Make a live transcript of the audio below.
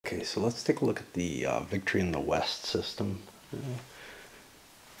Okay, so let's take a look at the Victory in the West system.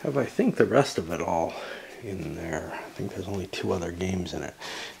 Have I think the rest of it all in there. I think there's only 2 other games in it.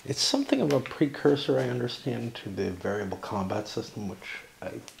 It's something of a precursor, I understand, to the variable combat system, which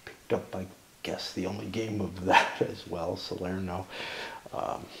I picked up, I guess, the only game of that as well, Salerno.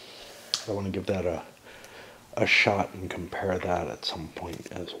 I want to give that a shot and compare that at some point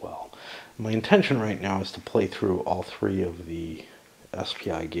as well. My intention right now is to play through all 3 of the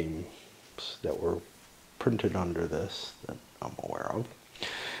SPI games that were printed under this that I'm aware of.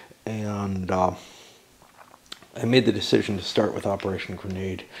 And I made the decision to start with Operation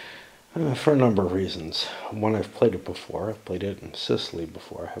Grenade for a number of reasons. One, I've played it before. I've played it in Sicily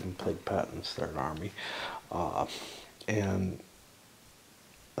before. I haven't played Patton's Third Army.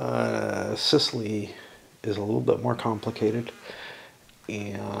 Sicily is a little bit more complicated,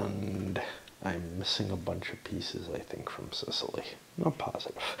 and I'm missing a bunch of pieces, I think, from Sicily. Not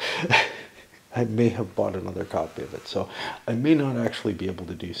positive. I may have bought another copy of it, so I may not actually be able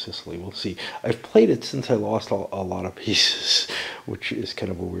to do Sicily. We'll see. I've played it since I lost a lot of pieces, which is kind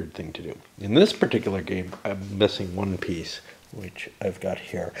of a weird thing to do. In this particular game, I'm missing 1 piece, which I've got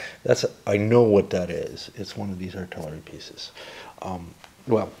here. I know what that is. It's one of these artillery pieces.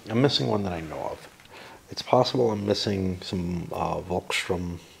 Well, I'm missing one that I know of. It's possible I'm missing some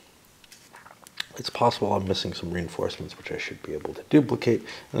Volkstrom. It's possible I'm missing some reinforcements, which I should be able to duplicate,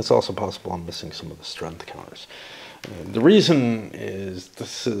 and it's also possible I'm missing some of the strength counters. The reason is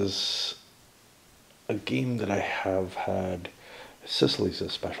this is a game that I have had. Sicily's a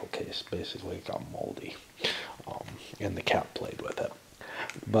special case. Basically, it got moldy, and the cat played with it.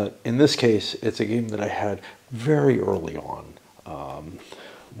 But in this case, it's a game that I had very early on.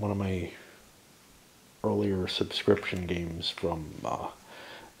 One of my earlier subscription games from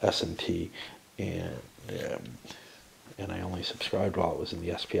S&T, and I only subscribed while it was in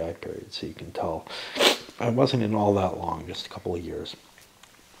the SPI period, so you can tell I wasn't in all that long, just a couple of years.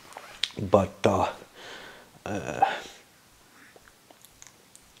 But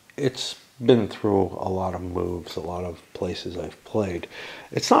it's been through a lot of moves, a lot of places I've played.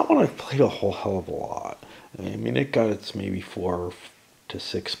 It's not one I've played a whole hell of a lot. I mean, it got its maybe 4 to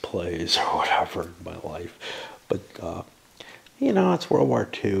 6 plays or whatever in my life. But, you know, it's World War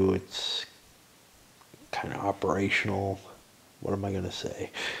II. It's kind of operational. What am I going to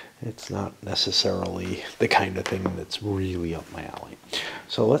say? It's not necessarily the kind of thing that's really up my alley.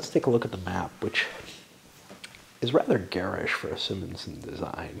 So let's take a look at the map, which is rather garish for a Simonson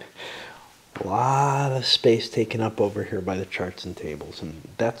design. A lot of space taken up over here by the charts and tables, and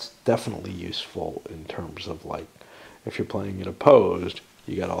that's definitely useful in terms of, like, if you're playing it opposed,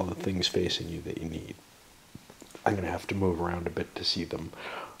 you got all the things facing you that you need. I'm going to have to move around a bit to see them.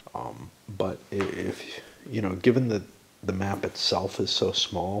 But if, you know, given that the map itself is so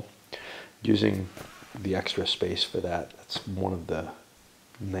small, using the extra space for that, that's one of the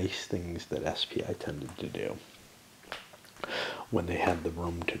nice things that SPI tended to do when they had the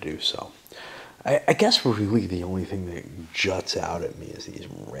room to do so. I guess really the only thing that juts out at me is these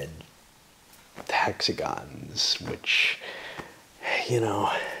red hexagons, which, you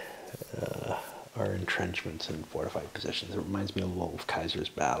know, are entrenchments in fortified positions. It reminds me a little of Kaiser's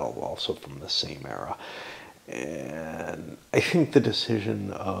Battle, also from the same era. And I think the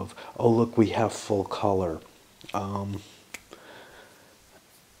decision of, oh look, we have full color, I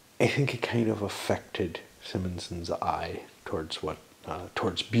think it kind of affected Simonson's eye towards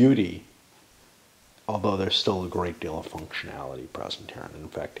towards beauty, although there's still a great deal of functionality present here. And in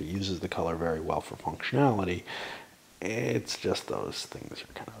fact, he uses the color very well for functionality. It's just those things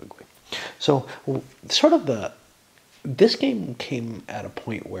are kind of ugly. So sort of this game came at a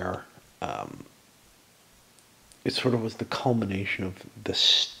point where it sort of was the culmination of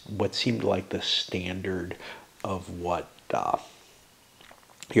what seemed like the standard of what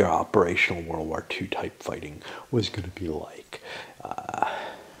your operational World War II type fighting was going to be like.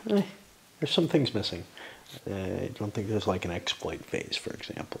 There's some things missing. I don't think there's like an exploit phase, for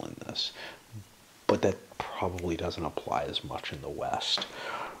example, in this. But that probably doesn't apply as much in the West.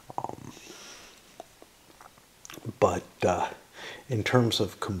 But in terms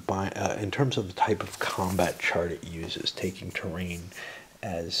of the type of combat chart it uses, taking terrain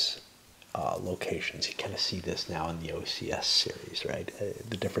as locations, you kind of see this now in the OCS series, right?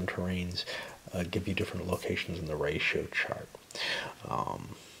 The different terrains give you different locations in the ratio chart.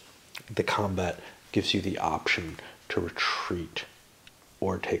 The combat gives you the option to retreat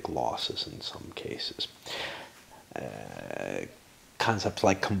or take losses in some cases. Concepts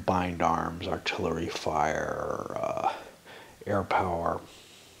like combined arms, artillery fire, air power,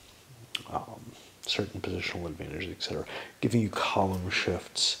 certain positional advantages, etc., giving you column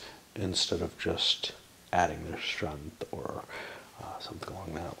shifts instead of just adding their strength or something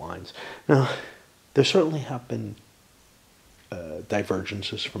along that lines. Now, there certainly have been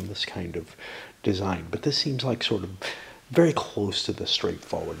divergences from this kind of design, but this seems like sort of very close to the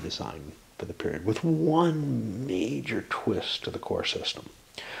straightforward design for the period, with one major twist to the core system,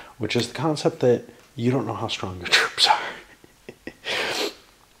 which is the concept that you don't know how strong your troops are.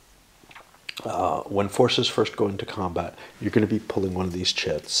 When forces first go into combat, you're going to be pulling one of these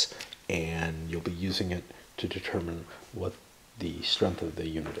chits, and you'll be using it to determine what the strength of the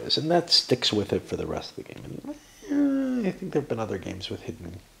unit is, and that sticks with it for the rest of the game. And I think there have been other games with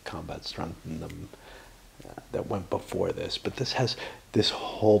hidden combat strength in them that went before this, but this has this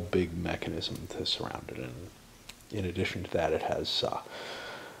whole big mechanism to surround it, and in addition to that, it has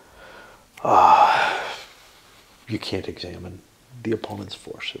you can't examine the opponent's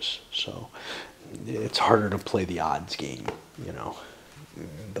forces, so it's harder to play the odds game, you know,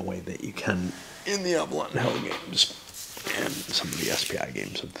 the way that you can in the Avalon Hell games and some of the SPI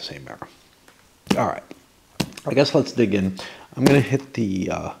games of the same era. All right, I guess let's dig in. I'm going to hit the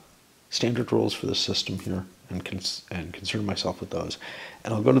standard rules for the system here and concern myself with those,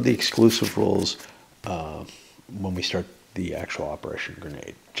 and I'll go to the exclusive rules when we start the actual Operation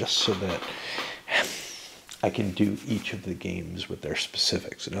Grenade, just so that I can do each of the games with their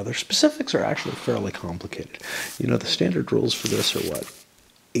specifics. Now, their specifics are actually fairly complicated. You know, the standard rules for this are what?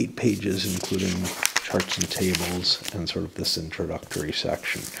 8 pages, including charts and tables and sort of this introductory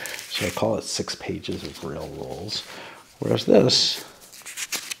section. So I call it 6 pages of real rules. Whereas this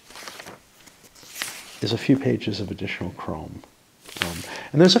is a few pages of additional Chrome.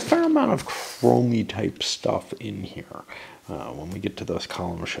 And there's a fair amount of Chromey type stuff in here. When we get to those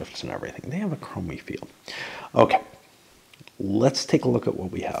column shifts and everything, they have a Chromey feel. Okay, let's take a look at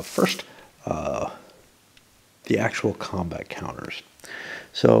what we have. First, the actual combat counters.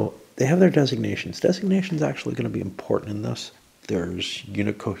 So they have their designations. Designations actually going to be important in this. There's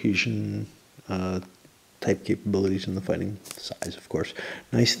unit cohesion type capabilities in the fighting size, of course.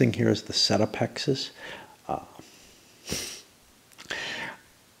 Nice thing here is the setup hexes.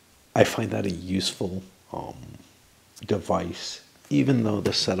 I find that a useful device, even though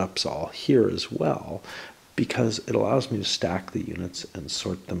the setup's all here as well, because it allows me to stack the units and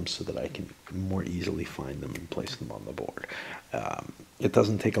sort them so that I can more easily find them and place them on the board. It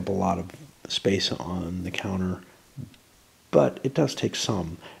doesn't take up a lot of space on the counter, but it does take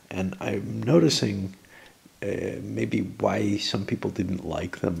some, and I'm noticing maybe why some people didn't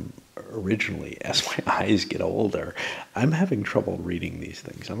like them originally. As my eyes get older, I'm having trouble reading these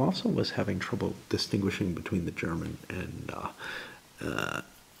things. I'm also was having trouble distinguishing between the German and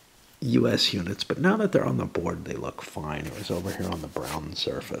US units, but now that they're on the board, they look fine. It was over here on the brown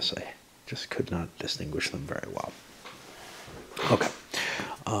surface. I just could not distinguish them very well. Okay.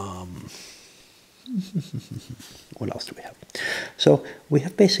 What else do we have? So we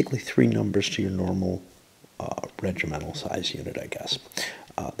have basically 3 numbers to your normal regimental size unit, I guess.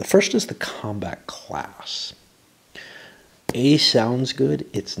 The first is the combat class. A sounds good.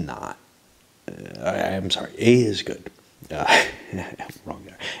 It's not. I'm sorry. A is good. Wrong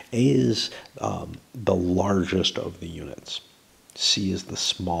there. A is the largest of the units. C is the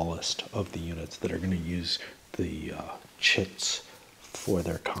smallest of the units that are going to use the chits for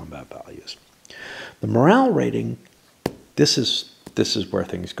their combat values. The morale rating, this is where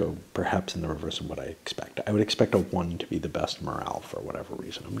things go perhaps in the reverse of what I expect. I would expect a 1 to be the best morale for whatever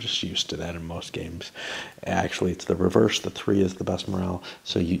reason. I'm just used to that in most games. Actually, it's the reverse. The 3 is the best morale,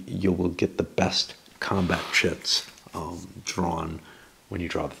 so you will get the best combat chits drawn when you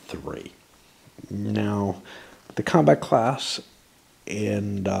draw the 3. Now, the combat class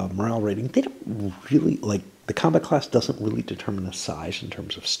and morale rating, they don't really, like, the combat class doesn't really determine the size in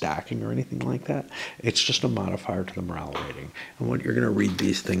terms of stacking or anything like that. It's just a modifier to the morale rating. And what you're going to read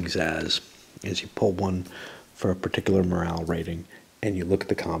these things as is you pull one for a particular morale rating, and you look at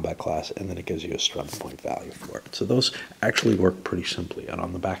the combat class, and then it gives you a strength point value for it. So those actually work pretty simply, and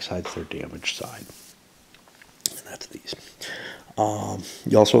on the back side's their damage side. And that's these.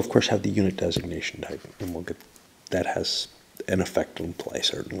 You also, of course, have the unit designation type, and we'll get that has an effect in play,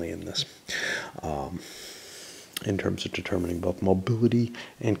 certainly, in this. In terms of determining both mobility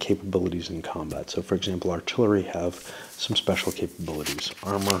and capabilities in combat. So, for example, artillery have some special capabilities.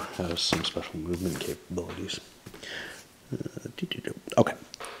 Armor has some special movement capabilities. Okay,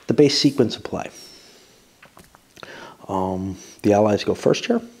 the base sequence of play. The Allies go first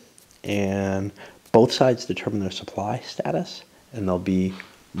here, and both sides determine their supply status, and they'll be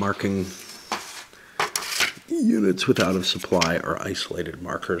marking units with out of supply or isolated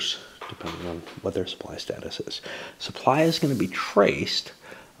markers depending on what their supply status is. Supply is going to be traced.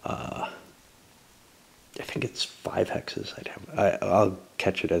 I think it's 5 hexes. I'll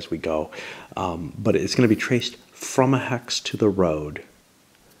catch it as we go. But it's going to be traced from a hex to the road,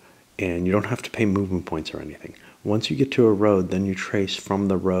 and you don't have to pay movement points or anything. Once you get to a road, then you trace from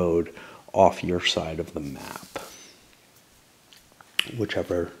the road off your side of the map,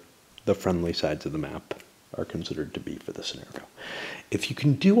 whichever the friendly sides of the map are considered to be for the scenario. If you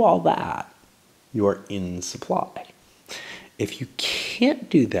can do all that, you are in supply. If you can't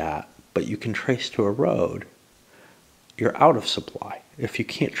do that, but you can trace to a road, you're out of supply. If you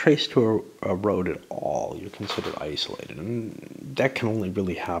can't trace to a road at all, you're considered isolated. And that can only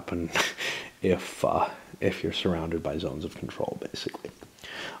really happen if you're surrounded by zones of control, basically.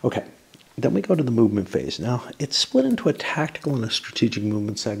 Okay, then we go to the movement phase. Now, it's split into a tactical and a strategic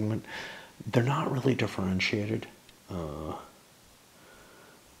movement segment. They're not really differentiated.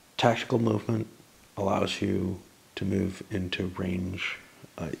 Tactical movement allows you to move into range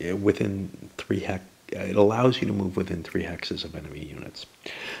within 3 hex. It allows you to move within 3 hexes of enemy units.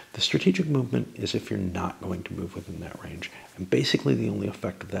 The strategic movement is if you're not going to move within that range. And basically the only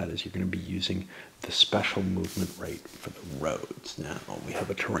effect of that is you're going to be using the special movement rate for the roads. Now we have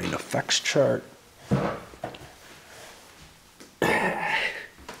a terrain effects chart.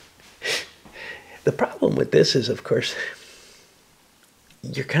 The problem with this is, of course,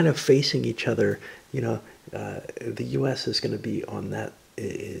 you're kind of facing each other. You know, the U.S. is going to be on that,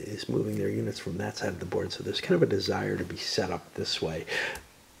 is moving their units from that side of the board. So there's kind of a desire to be set up this way.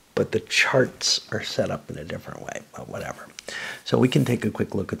 But the charts are set up in a different way, but whatever. So we can take a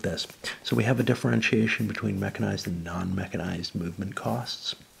quick look at this. So we have a differentiation between mechanized and non-mechanized movement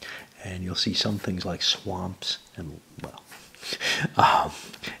costs. And you'll see some things like swamps and, well,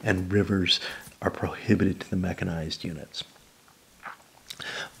 and rivers are prohibited to the mechanized units.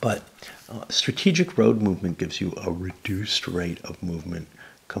 But strategic road movement gives you a reduced rate of movement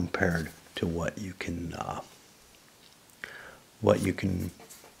compared to what you can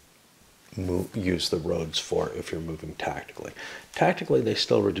use the roads for if you're moving tactically. Tactically, they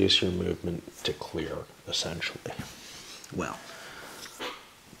still reduce your movement to clear, essentially. Well,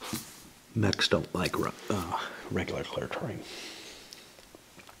 mechs don't like regular clear terrain.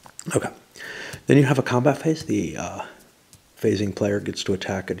 Okay, then you have a combat phase. The phasing player gets to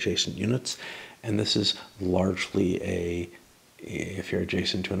attack adjacent units, and this is largely if you're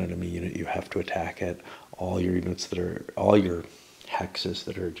adjacent to an enemy unit, you have to attack it. All your units all your hexes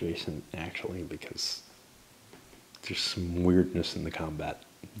that are adjacent, actually, because there's some weirdness in the combat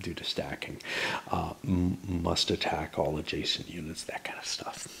due to stacking, must attack all adjacent units, that kind of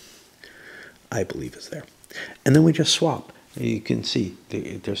stuff, I believe is there. And then we just swap. You can see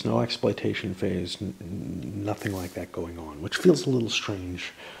there's no exploitation phase, nothing like that going on, which feels a little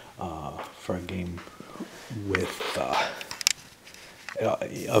strange for a game with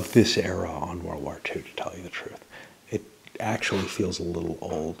of this era on World War II, to tell you the truth. It actually feels a little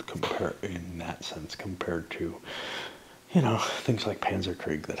old in that sense compared to, you know, things like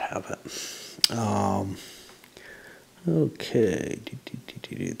Panzerkrieg that have it. Okay,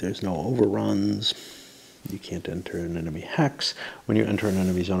 there's no overruns. You can't enter an enemy hex. When you enter an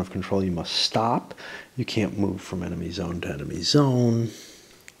enemy zone of control, you must stop. You can't move from enemy zone to enemy zone.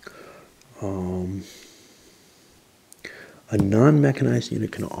 A non-mechanized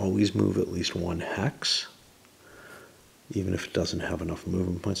unit can always move at least 1 hex, even if it doesn't have enough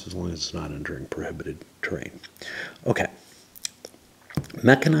movement points, as long as it's not entering prohibited terrain. Okay.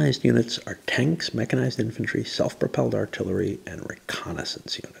 Mechanized units are tanks, mechanized infantry, self-propelled artillery, and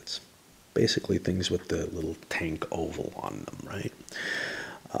reconnaissance units. Basically things with the little tank oval on them, right?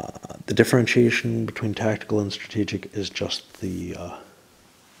 The differentiation between tactical and strategic is just the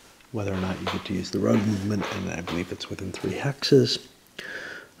whether or not you get to use the road movement, and I believe it's within 3 hexes.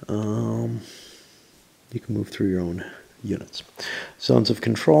 You can move through your own units. Zones of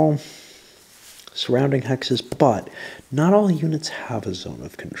control, surrounding hexes, but not all units have a zone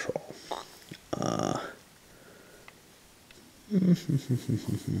of control.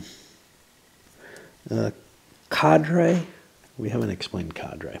 Cadre, we haven't explained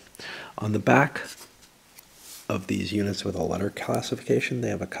cadre. On the back of these units with a letter classification, they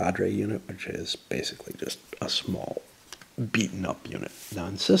have a cadre unit, which is basically just a small beaten up unit. Now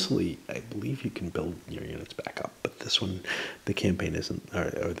in Sicily, I believe you can build your units back up, but this one, the campaign isn't,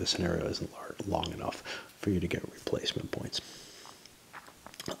 or the scenario isn't long enough for you to get replacement points.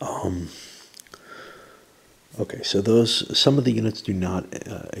 Okay, so some of the units do not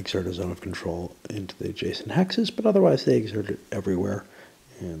exert a zone of control into the adjacent hexes, but otherwise they exert it everywhere.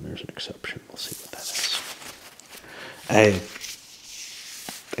 And there's an exception. We'll see what that is.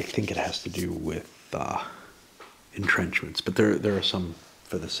 I think it has to do with entrenchments, but there are some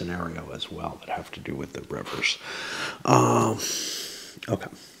for the scenario as well that have to do with the rivers. Okay.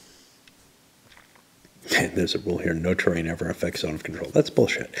 There's a rule here: no terrain ever affects zone of control. That's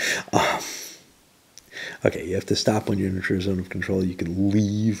bullshit. Okay, you have to stop when you enter a zone of control. You can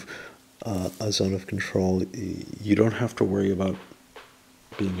leave a zone of control. You don't have to worry about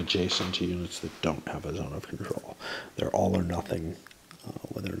being adjacent to units that don't have a zone of control. They're all or nothing,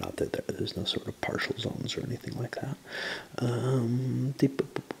 whether or not they're there. There's no sort of partial zones or anything like that.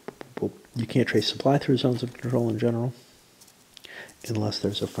 You can't trace supply through zones of control in general, unless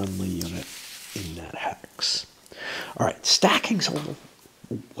there's a friendly unit in that hex. All right, stacking's a little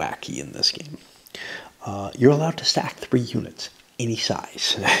wacky in this game. You're allowed to stack 3 units, any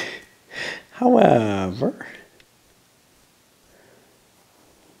size. However,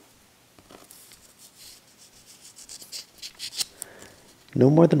 no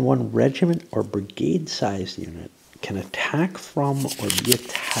more than 1 regiment or brigade-sized unit can attack from or be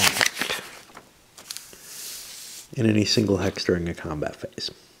attacked in any single hex during a combat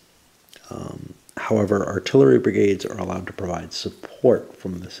phase. However, artillery brigades are allowed to provide support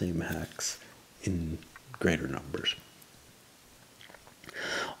from the same hex in greater numbers.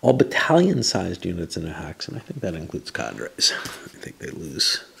 All battalion-sized units in a hex, and I think that includes cadres. I think they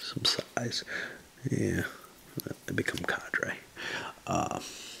lose some size. Yeah, they become cadre.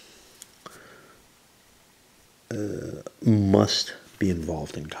 Must be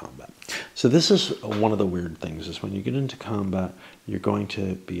involved in combat. So this is one of the weird things, is when you get into combat, you're going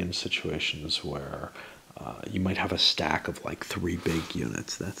to be in situations where you might have a stack of like 3 big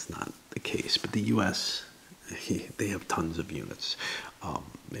units. That's not the case, but the U.S., they have tons of units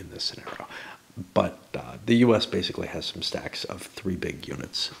in this scenario. But the U.S. basically has some stacks of 3 big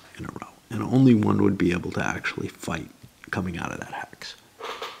units in a row, and only one would be able to actually fight coming out of that hex,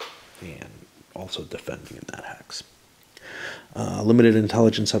 and also defending in that hex. Limited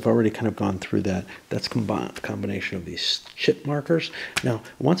intelligence, I've already kind of gone through that. That's a combination of these chip markers. Now,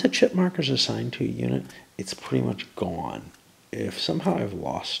 once a chip marker is assigned to a unit, it's pretty much gone. If somehow I've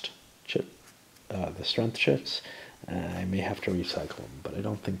lost the strength chips, I may have to recycle them, but I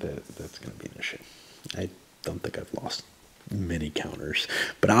don't think that's going to be an issue. I don't think I've lost many counters,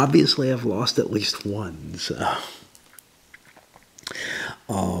 but obviously I've lost at least one. So.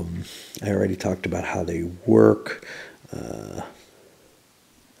 I already talked about how they work.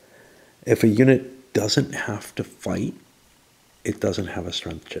 If a unit doesn't have to fight, it doesn't have a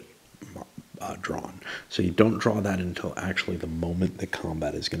strength chip drawn. So you don't draw that until actually the moment the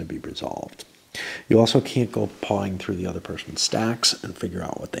combat is going to be resolved. You also can't go pawing through the other person's stacks and figure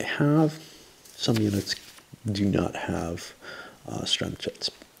out what they have. Some units do not have strength chips.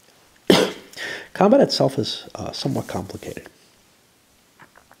 Combat itself is somewhat complicated.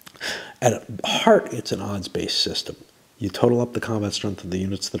 At heart, it's an odds-based system. You total up the combat strength of the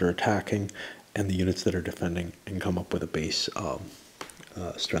units that are attacking and the units that are defending and come up with a base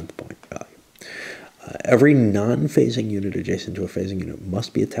strength point value. Every non-phasing unit adjacent to a phasing unit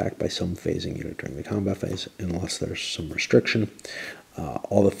must be attacked by some phasing unit during the combat phase, unless there's some restriction.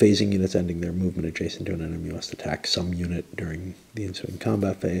 All the phasing units ending their movement adjacent to an enemy must attack some unit during the ensuing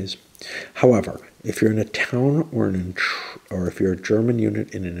combat phase. However, if you're in a town or if you're a German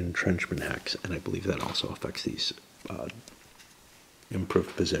unit in an entrenchment hex, and I believe that also affects these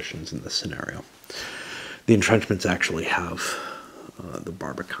improved positions in this scenario, the entrenchments actually have the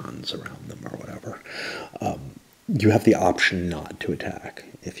barbicans around them or whatever. You have the option not to attack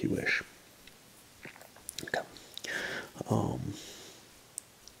if you wish. Okay.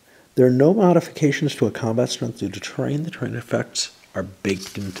 There are no modifications to a combat strength due to terrain. The terrain effects are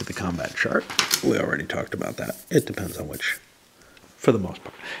baked into the combat chart. We already talked about that. It depends on which, for the most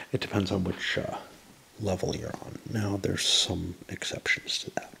part, it depends on which level you're on. Now, there's some exceptions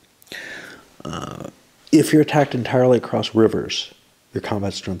to that. If you're attacked entirely across rivers, your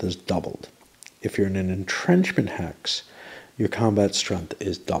combat strength is doubled. If you're in an entrenchment hex, your combat strength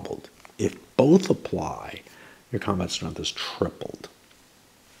is doubled. If both apply, your combat strength is tripled.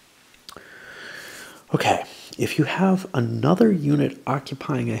 Okay, if you have another unit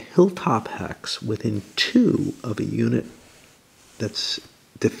occupying a hilltop hex within 2 of a unit that's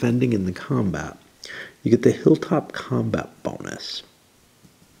defending in the combat, you get the hilltop combat bonus.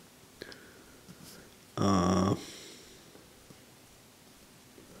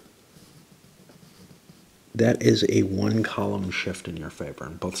 That is a 1-column shift in your favor,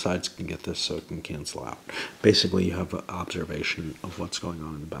 and both sides can get this so it can cancel out. Basically, you have an observation of what's going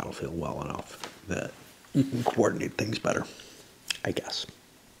on in the battlefield well enough that you can coordinate things better, I guess.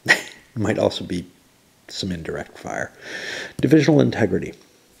 Might also be some indirect fire. Divisional integrity.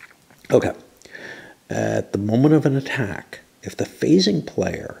 Okay. At the moment of an attack, if the phasing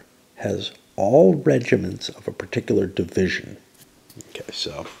player has all regiments of a particular division. Okay,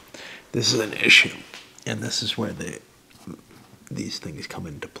 so this is an issue, and this is where these things come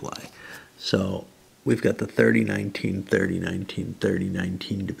into play. So we've got the 3019, 3019,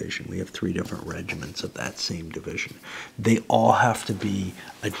 3019 division. We have 3 different regiments of that same division. They all have to be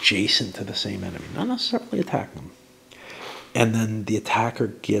adjacent to the same enemy, not necessarily attacking them. And then the attacker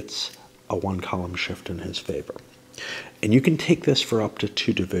gets a 1-column shift in his favor. And you can take this for up to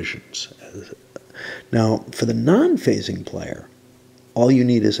 2 divisions. Now, for the non-phasing player, all you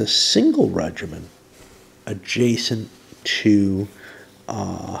need is a single regiment adjacent to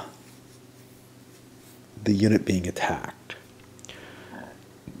the unit being attacked.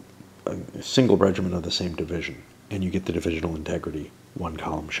 A single regiment of the same division, and you get the divisional integrity,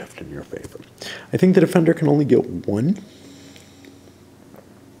 1-column shift in your favor. I think the defender can only get 1.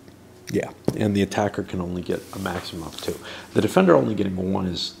 Yeah, and the attacker can only get a maximum of 2. The defender only getting 1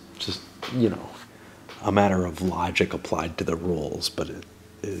 is just, you know, a matter of logic applied to the rules, but it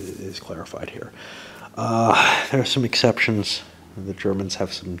is clarified here. There are some exceptions. The Germans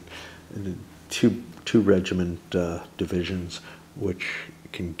have some two regiment divisions which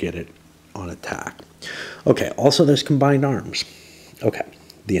can get it on attack. Okay, also there's combined arms. Okay,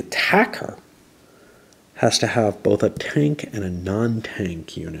 the attacker has to have both a tank and a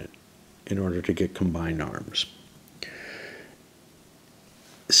non-tank unit in order to get combined arms.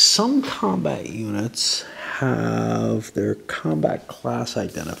 Some combat units have their combat class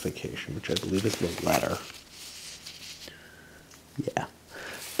identification, which I believe is the letter. Yeah,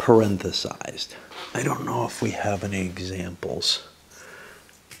 parenthesized. I don't know if we have any examples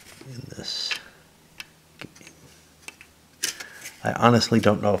in this game. I honestly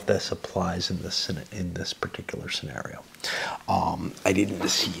don't know if this applies in this particular scenario. I didn't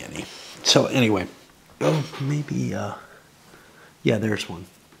see any. So anyway, maybe, yeah, there's one.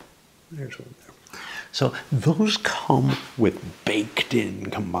 There's one there. So those come with baked-in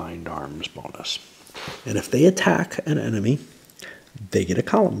combined arms bonus. And if they attack an enemy, they get a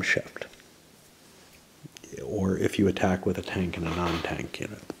column shift. Or if you attack with a tank and a non-tank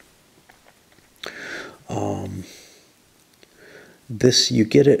unit. This, you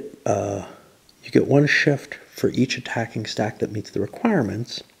get it, you get 1 shift for each attacking stack that meets the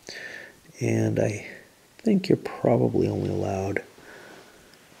requirements. And I think you're probably only allowed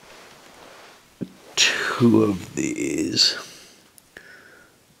 2 of these.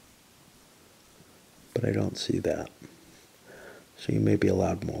 But I don't see that. So you may be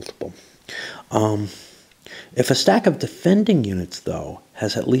allowed multiple. If a stack of defending units, though,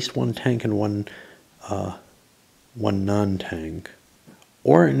 has at least 1 tank and one non-tank,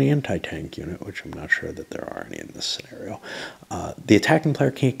 or an anti-tank unit, which I'm not sure that there are any in this scenario, the attacking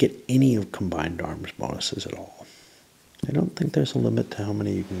player can't get any of combined arms bonuses at all. I don't think there's a limit to how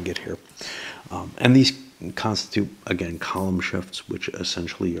many you can get here. And these constitute, again, column shifts, which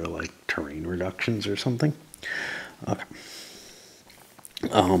essentially are like terrain reductions or something. Okay.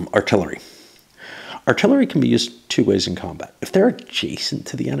 Artillery. Artillery can be used 2 ways in combat. If they're adjacent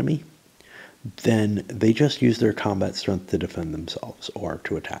to the enemy, then they just use their combat strength to defend themselves or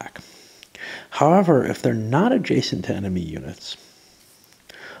to attack. However, if they're not adjacent to enemy units,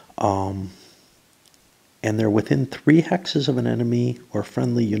 and they're within 3 hexes of an enemy or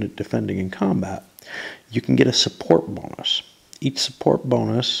friendly unit defending in combat, you can get a support bonus. Each support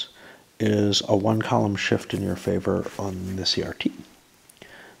bonus is a 1-column shift in your favor on the CRT.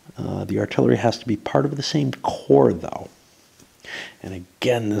 The artillery has to be part of the same corps, though. And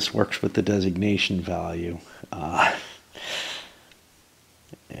again, this works with the designation value.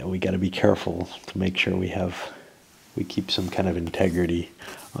 We got to be careful to make sure we keep some kind of integrity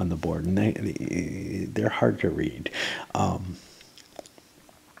on the board, and they're hard to read.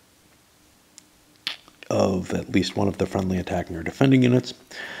 Of at least one of the friendly attacking or defending units,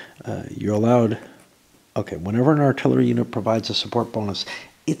 you're allowed. Okay, whenever an artillery unit provides a support bonus,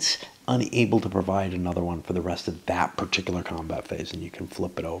 it's unable to provide another one for the rest of that particular combat phase, and you can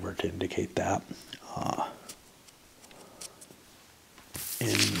flip it over to indicate that.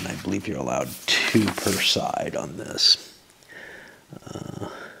 And I believe you're allowed 2 per side on this.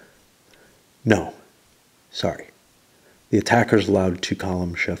 No, sorry. The attacker's allowed 2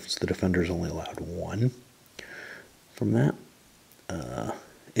 column shifts. The defender's only allowed 1 from that.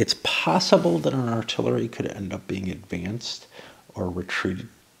 It's possible that an artillery could end up being advanced or retreated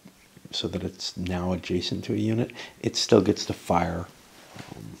so that it's now adjacent to a unit. It still gets to fire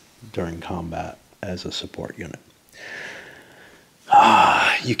during combat as a support unit.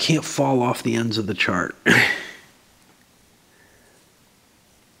 You can't fall off the ends of the chart.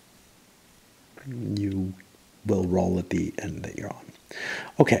 wall at the end that you're on.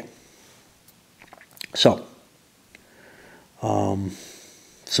 Okay, so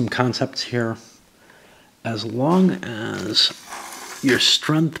some concepts here. As long as your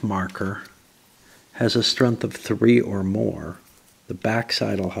strength marker has a strength of 3 or more, the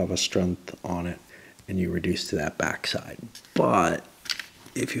backside will have a strength on it, and you reduce to that backside. But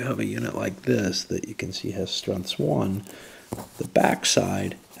if you have a unit like this that you can see has strengths 1, the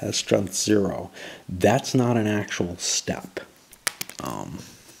backside has strength 0. That's not an actual step.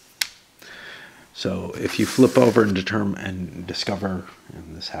 So if you flip over and determine and discover,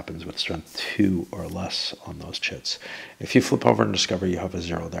 and this happens with strength 2 or less on those chits, if you flip over and discover you have a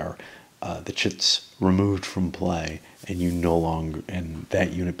 0 there, the chit's removed from play, and you no longer, and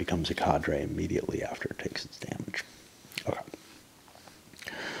that unit becomes a cadre immediately after it takes its damage. Okay.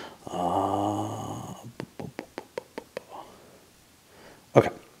 Okay.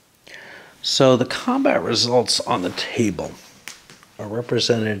 So the combat results on the table are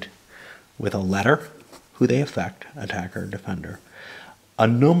represented with a letter, who they affect, attacker, defender, a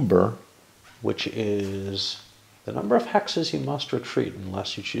number, which is the number of hexes you must retreat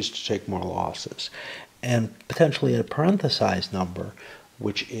unless you choose to take more losses, and potentially a parenthesized number,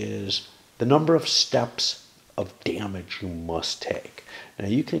 which is the number of steps of damage you must take. Now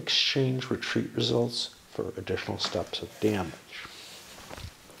you can exchange retreat results for additional steps of damage.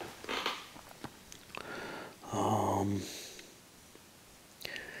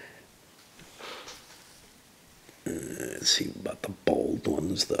 Let's see about the bold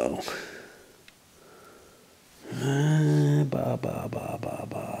ones, though. I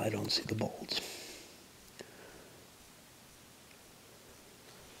don't see the bolds.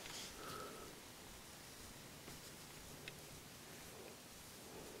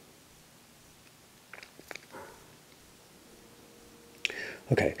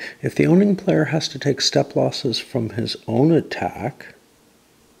 Okay, if the owning player has to take step losses from his own attack,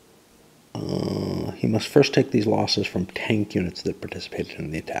 he must first take these losses from tank units that participated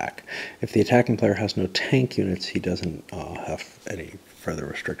in the attack. If the attacking player has no tank units, he doesn't have any further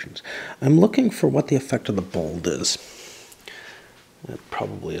restrictions. I'm looking for what the effect of the bold is. It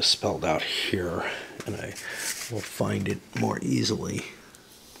probably is spelled out here, and I will find it more easily.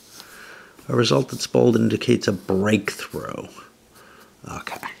 A result that's bold indicates a breakthrough.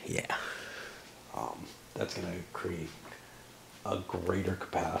 Okay, yeah. That's going to create a greater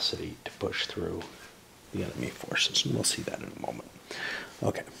capacity to push through the enemy forces, and we'll see that in a moment.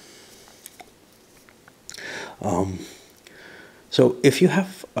 Okay. So if you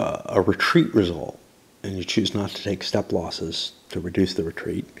have a retreat result and you choose not to take step losses to reduce the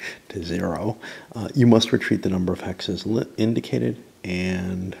retreat to 0, you must retreat the number of hexes indicated,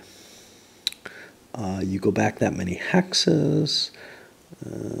 and you go back that many hexes,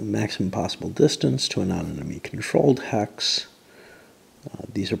 maximum possible distance to a non-enemy controlled hex.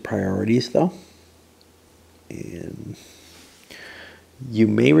 These are priorities, though. And you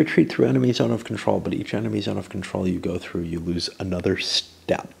may retreat through enemy zone of control, but each enemy zone of control you go through, you lose another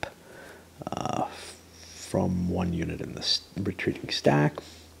step from one unit in the retreating stack.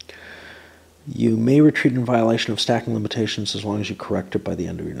 You may retreat in violation of stacking limitations as long as you correct it by the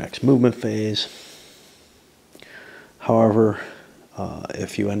end of your next movement phase. However,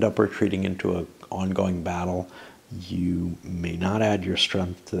 if you end up retreating into an ongoing battle, you may not add your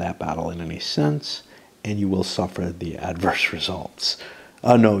strength to that battle in any sense, and you will suffer the adverse results.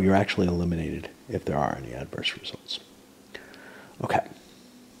 No, you're actually eliminated if there are any adverse results. Okay.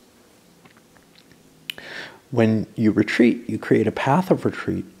 When you retreat, you create a path of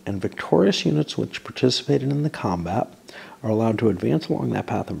retreat, and victorious units which participated in the combat are allowed to advance along that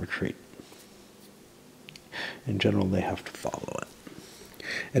path of retreat. In general, they have to follow it.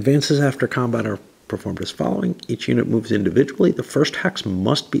 Advances after combat are performed as following. Each unit moves individually. The first hex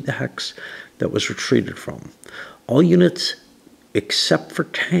must be the hex that was retreated from. All units except for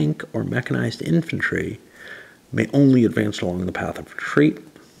tank or mechanized infantry may only advance along the path of retreat.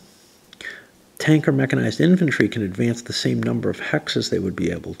 Tank or mechanized infantry can advance the same number of hexes they would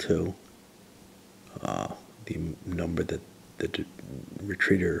be able to, the number that the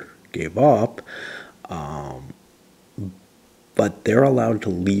retreater gave up, but they're allowed to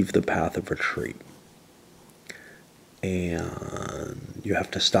leave the path of retreat. And you have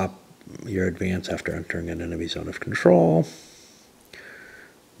to stop your advance after entering an enemy zone of control.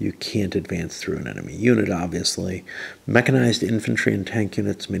 You can't advance through an enemy unit, obviously. Mechanized infantry and tank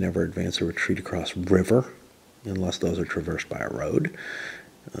units may never advance or retreat across river unless those are traversed by a road.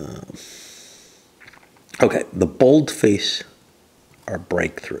 Okay, the boldface are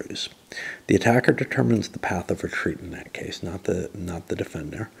breakthroughs. The attacker determines the path of retreat in that case, not the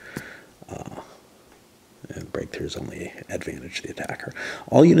defender. And breakthrough is only advantage the attacker.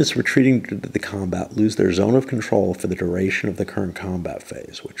 All units retreating to the combat lose their zone of control for the duration of the current combat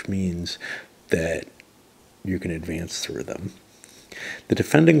phase, which means that you can advance through them. The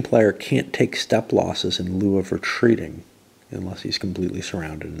defending player can't take step losses in lieu of retreating unless he's completely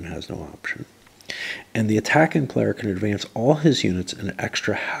surrounded and has no option. And the attacking player can advance all his units an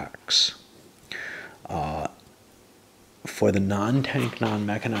extra hex. For the non-tank,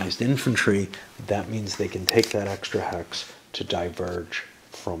 non-mechanized infantry, that means they can take that extra hex to diverge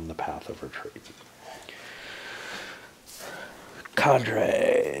from the path of retreat.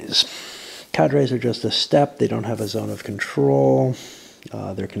 Cadres. Cadres are just a step. They don't have a zone of control.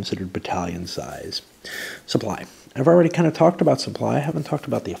 They're considered battalion size. Supply. I've already kind of talked about supply. I haven't talked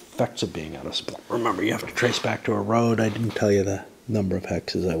about the effects of being out of supply. Remember, you have to trace back to a road. I didn't tell you the number of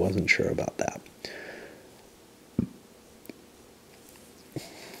hexes. I wasn't sure about that.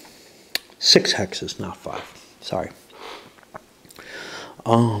 6 hexes, not 5. Sorry.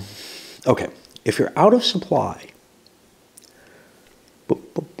 Okay, if you're out of supply,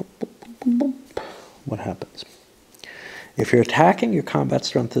 what happens? If you're attacking, your combat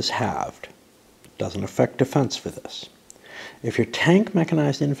strength is halved. Doesn't affect defense for this. If you're tank,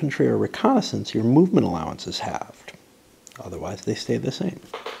 mechanized infantry, or reconnaissance, your movement allowance is halved. Otherwise, they stay the same.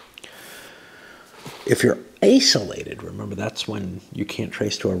 If you're isolated, remember that's when you can't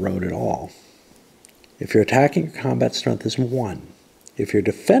trace to a road at all. If you're attacking, your combat strength is 1. If you're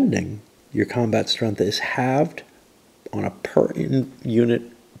defending, your combat strength is halved on a per unit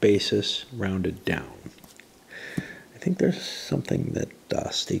basis, rounded down. I think there's something that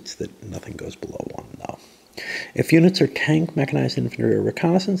states that nothing goes below 1, though. If units are tank, mechanized infantry, or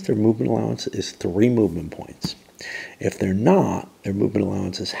reconnaissance, their movement allowance is 3 movement points. If they're not, their movement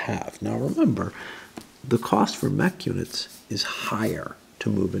allowance is halved. Now remember, the cost for mech units is higher to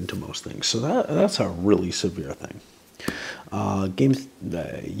move into most things, so that's a really severe thing.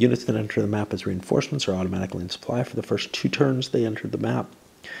 Units that enter the map as reinforcements are automatically in supply for the first 2 turns they enter the map.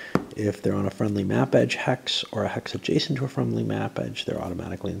 If they're on a friendly map edge hex or a hex adjacent to a friendly map edge, they're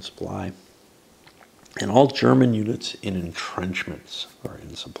automatically in supply. And all German units in entrenchments are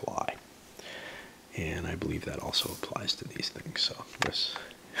in supply. And I believe that also applies to these things, so there's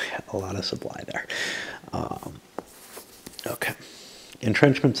a lot of supply there. Okay.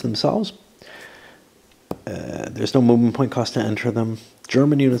 Entrenchments themselves, there's no movement point cost to enter them.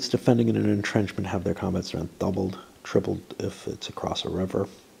 German units defending in an entrenchment have their combat strength doubled, tripled if it's across a river.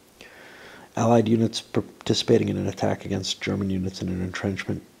 Allied units participating in an attack against German units in an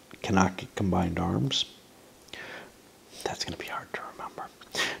entrenchment cannot get combined arms. That's going to be hard to remember.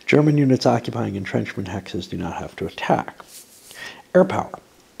 German units occupying entrenchment hexes do not have to attack. Air power.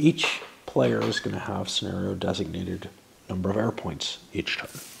 Each player is going to have scenario designated number of air points each turn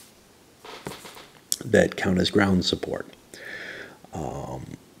that count as ground support.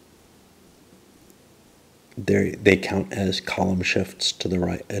 They count as column shifts to the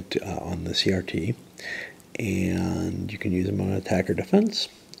right on the CRT, and you can use them on attack or defense.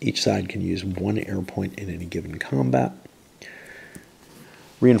 Each side can use 1 air point in any given combat.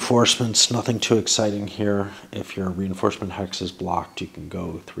 Reinforcements, nothing too exciting here. If your reinforcement hex is blocked, you can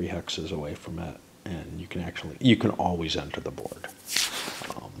go 3 hexes away from it, and you can always enter the board.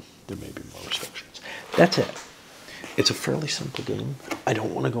 There may be more restrictions. That's it. It's a fairly simple game. I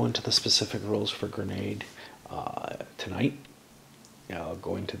don't want to go into the specific rules for grenade tonight. I'll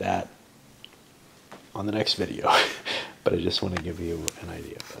go into that on the next video, but I just want to give you an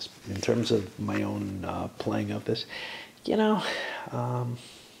idea of this. In terms of my own playing of this, you know,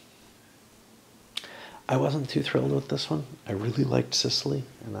 I wasn't too thrilled with this one. I really liked Sicily,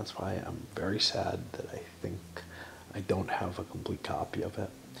 and that's why I'm very sad that I think I don't have a complete copy of it.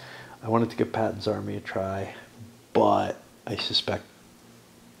 I wanted to give Patton's Army a try, but I suspect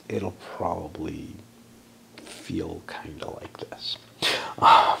it'll probably feel kind of like this.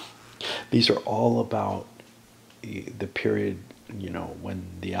 These are all about the period, you know, when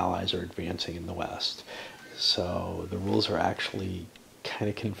the Allies are advancing in the West. So the rules are actually kind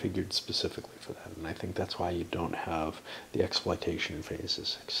of configured specifically for that, and I think that's why you don't have the exploitation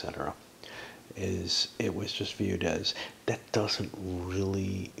phases, etc. It was just viewed as that doesn't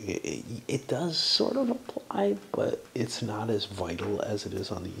really, it does sort of apply, but it's not as vital as it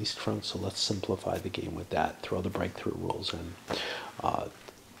is on the East Front, so let's simplify the game with that, throw the breakthrough rules in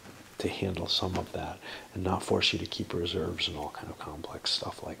to handle some of that, and not force you to keep reserves and all kind of complex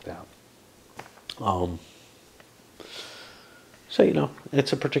stuff like that. So, you know,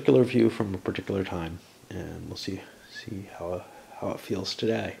 it's a particular view from a particular time, and we'll see how it feels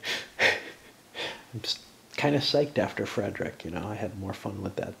today. I'm just kind of psyched after Frederick. You know, I had more fun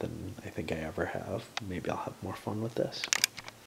with that than I think I ever have. Maybe I'll have more fun with this.